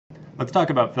Let's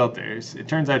talk about filters. It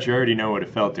turns out you already know what a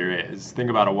filter is. Think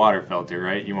about a water filter,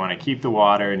 right? You want to keep the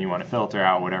water and you want to filter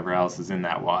out whatever else is in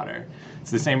that water.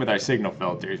 It's the same with our signal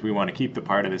filters. We want to keep the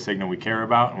part of the signal we care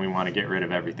about and we want to get rid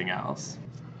of everything else.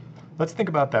 Let's think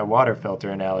about that water filter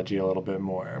analogy a little bit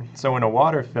more. So in a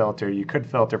water filter, you could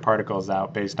filter particles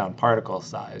out based on particle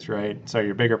size, right? So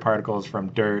your bigger particles from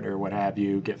dirt or what have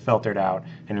you get filtered out,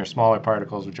 and your smaller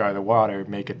particles, which are the water,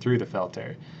 make it through the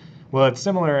filter. Well, it's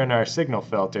similar in our signal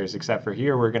filters, except for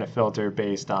here we're going to filter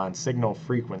based on signal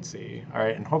frequency. All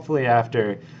right, and hopefully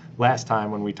after last time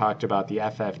when we talked about the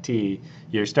FFT,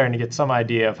 you're starting to get some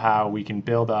idea of how we can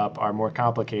build up our more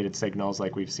complicated signals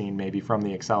like we've seen maybe from the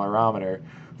accelerometer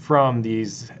from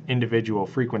these individual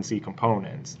frequency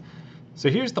components. So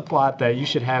here's the plot that you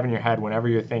should have in your head whenever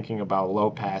you're thinking about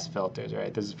low-pass filters,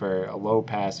 right? This is for a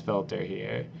low-pass filter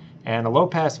here. And a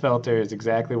low-pass filter is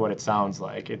exactly what it sounds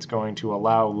like. It's going to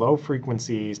allow low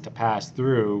frequencies to pass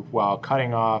through while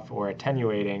cutting off or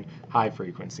attenuating high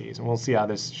frequencies. And we'll see how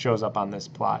this shows up on this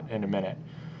plot in a minute.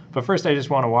 But first I just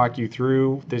want to walk you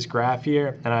through this graph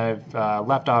here, and I've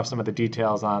left off some of the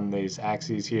details on these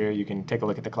axes here. You can take a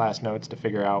look at the class notes to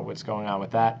figure out what's going on with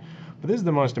that. But this is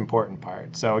the most important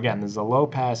part. So again, this is a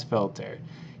low-pass filter.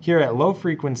 Here at low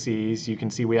frequencies, you can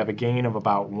see we have a gain of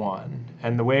about 1.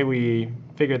 And the way we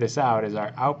figure this out is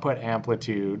our output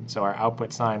amplitude, so our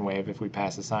output sine wave, if we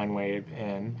pass a sine wave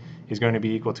in, is going to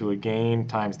be equal to a gain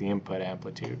times the input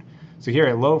amplitude. So here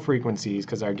at low frequencies,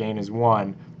 because our gain is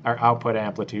 1, our output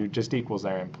amplitude just equals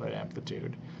our input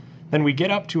amplitude. Then we get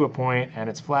up to a point and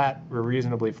it's flat, or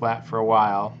reasonably flat for a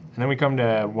while, and then we come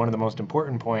to one of the most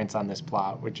important points on this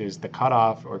plot, which is the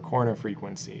cutoff or corner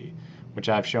frequency, which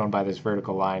I've shown by this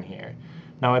vertical line here.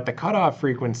 Now at the cutoff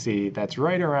frequency, that's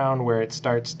right around where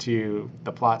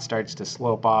the plot starts to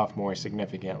slope off more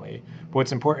significantly. But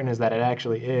what's important is that it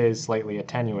actually is slightly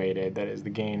attenuated, that is, the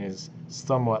gain is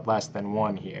somewhat less than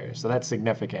 1 here. So that's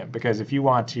significant, because if you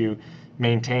want to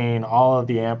maintain all of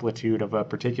the amplitude of a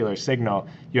particular signal,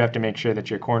 you have to make sure that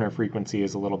your corner frequency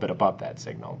is a little bit above that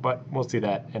signal. But we'll see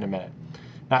that in a minute.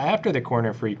 Now after the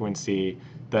corner frequency,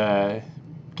 the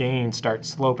gain starts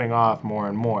sloping off more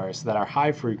and more, so that our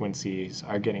high frequencies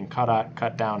are getting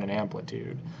cut down in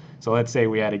amplitude. So let's say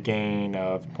we had a gain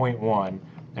of 0.1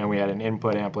 and we had an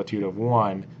input amplitude of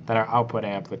 1, then our output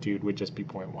amplitude would just be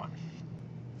 0.1.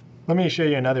 Let me show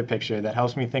you another picture that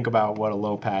helps me think about what a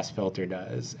low-pass filter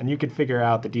does. And you could figure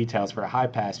out the details for a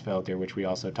high-pass filter, which we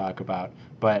also talk about,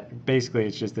 but basically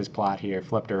it's just this plot here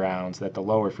flipped around so that the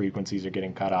lower frequencies are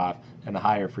getting cut off and the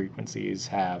higher frequencies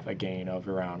have a gain of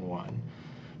around 1.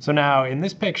 So now in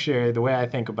this picture, the way I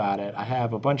think about it, I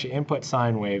have a bunch of input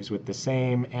sine waves with the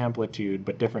same amplitude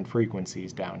but different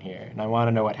frequencies down here. And I want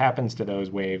to know what happens to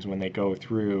those waves when they go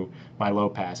through my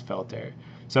low-pass filter.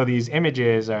 So these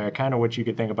images are kind of what you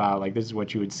could think about, like this is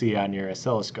what you would see on your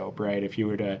oscilloscope, right? If you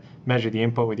were to measure the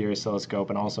input with your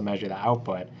oscilloscope and also measure the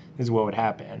output, this is what would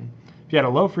happen. If you had a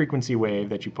low frequency wave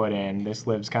that you put in, this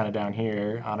lives kind of down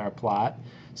here on our plot.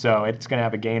 So it's going to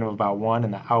have a gain of about 1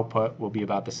 and the output will be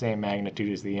about the same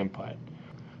magnitude as the input.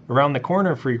 Around the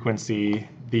corner frequency,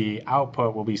 the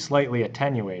output will be slightly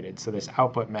attenuated, so this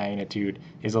output magnitude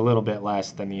is a little bit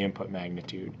less than the input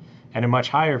magnitude. And in much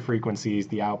higher frequencies,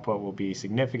 the output will be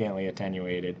significantly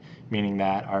attenuated, meaning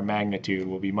that our magnitude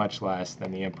will be much less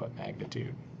than the input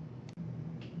magnitude.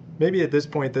 Maybe at this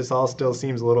point this all still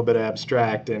seems a little bit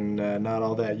abstract and not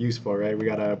all that useful, right? We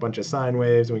got a bunch of sine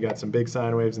waves, and we got some big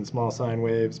sine waves and small sine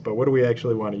waves, but what do we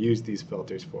actually want to use these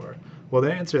filters for? Well,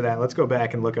 to answer that, let's go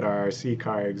back and look at our RC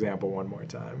car example one more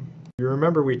time. You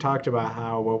remember we talked about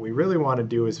how what we really want to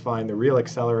do is find the real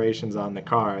accelerations on the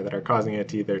car that are causing it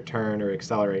to either turn or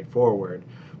accelerate forward.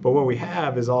 But what we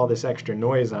have is all this extra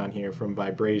noise on here from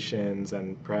vibrations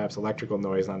and perhaps electrical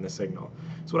noise on the signal.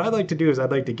 So what I'd like to do is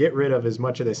I'd like to get rid of as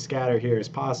much of this scatter here as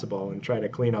possible and try to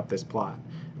clean up this plot.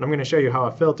 And I'm going to show you how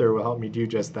a filter will help me do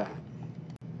just that.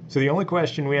 So the only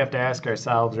question we have to ask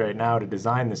ourselves right now to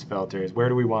design this filter is where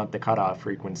do we want the cutoff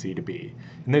frequency to be?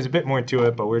 And there's a bit more to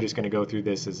it, but we're just going to go through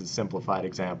this as a simplified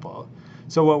example.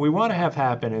 So what we want to have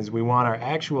happen is we want our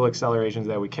actual accelerations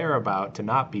that we care about to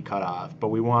not be cut off, but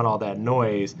we want all that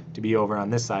noise to be over on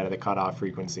this side of the cutoff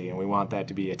frequency, and we want that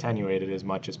to be attenuated as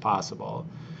much as possible.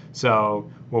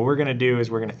 So what we're going to do is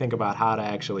we're going to think about how to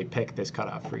actually pick this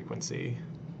cutoff frequency.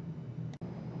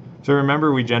 So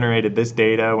remember we generated this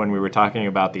data when we were talking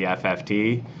about the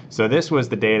FFT. So this was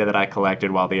the data that I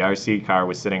collected while the RC car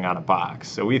was sitting on a box.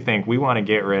 So we think we want to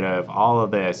get rid of all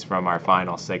of this from our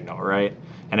final signal, right?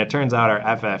 And it turns out our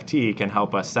FFT can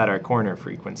help us set our corner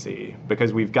frequency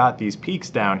because we've got these peaks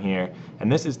down here,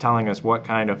 and this is telling us what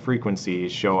kind of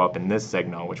frequencies show up in this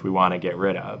signal, which we want to get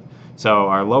rid of. So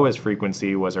our lowest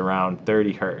frequency was around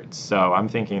 30 hertz. So I'm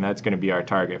thinking that's going to be our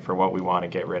target for what we want to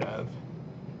get rid of.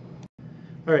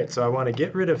 Alright, so I want to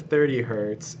get rid of 30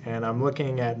 hertz, and I'm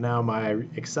looking at now my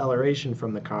acceleration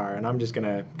from the car, and I'm just going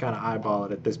to kind of eyeball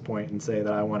it at this point and say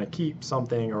that I want to keep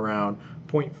something around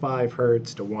 0.5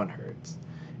 hertz to 1 hertz.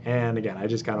 And again, I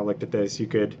just kind of looked at this. You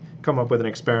could come up with an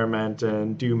experiment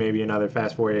and do maybe another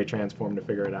fast Fourier transform to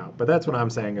figure it out. But that's what I'm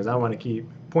saying, is I want to keep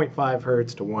 0.5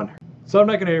 hertz to 1 hertz. So I'm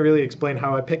not going to really explain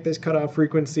how I picked this cutoff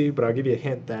frequency, but I'll give you a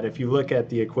hint that if you look at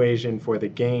the equation for the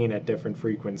gain at different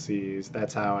frequencies,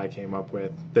 that's how I came up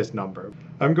with this number.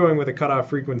 I'm going with a cutoff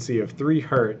frequency of 3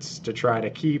 hertz to try to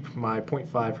keep my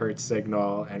 0.5 hertz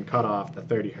signal and cut off the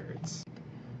 30 hertz.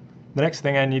 The next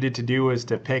thing I needed to do was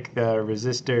to pick the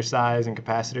resistor size and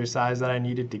capacitor size that I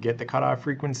needed to get the cutoff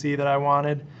frequency that I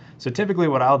wanted. So typically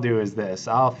what I'll do is this.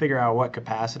 I'll figure out what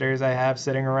capacitors I have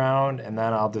sitting around, and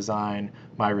then I'll design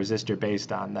my resistor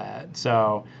based on that.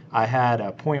 So I had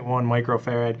a 0.1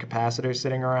 microfarad capacitor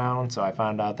sitting around, so I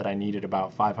found out that I needed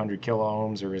about 500 kilo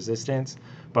ohms of resistance.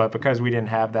 But because we didn't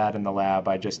have that in the lab,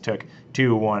 I just took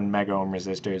two 1 mega ohm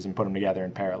resistors and put them together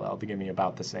in parallel to give me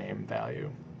about the same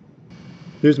value.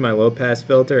 Here's my low-pass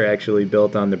filter actually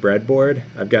built on the breadboard.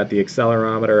 I've got the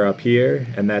accelerometer up here,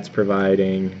 and that's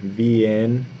providing V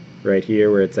in right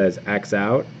here where it says X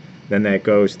out. Then that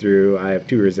goes through, I have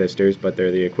 2 resistors, but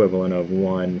they're the equivalent of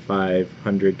one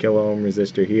 500 kilo ohm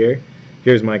resistor here.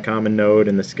 Here's my common node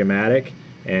in the schematic,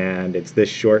 and it's this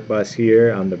short bus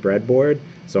here on the breadboard.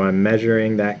 So I'm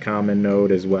measuring that common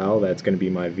node as well. That's going to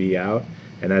be my V out.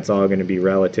 And that's all going to be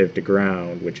relative to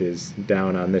ground, which is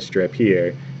down on this strip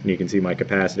here. And you can see my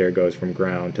capacitor goes from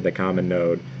ground to the common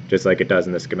node, just like it does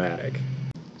in the schematic.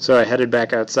 So I headed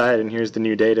back outside, and here's the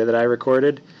new data that I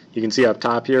recorded. You can see up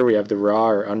top here we have the raw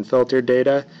or unfiltered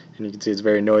data, and you can see it's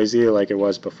very noisy like it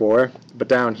was before. But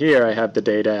down here I have the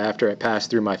data after it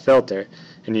passed through my filter,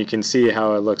 and you can see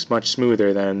how it looks much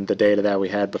smoother than the data that we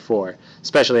had before.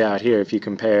 Especially out here, if you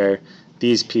compare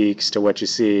these peaks to what you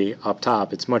see up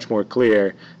top, it's much more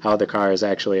clear how the car is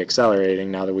actually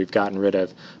accelerating now that we've gotten rid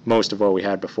of most of what we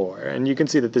had before. And you can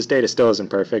see that this data still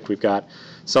isn't perfect. We've got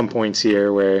some points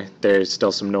here where there's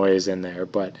still some noise in there,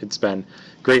 but it's been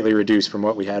greatly reduced from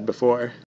what we had before.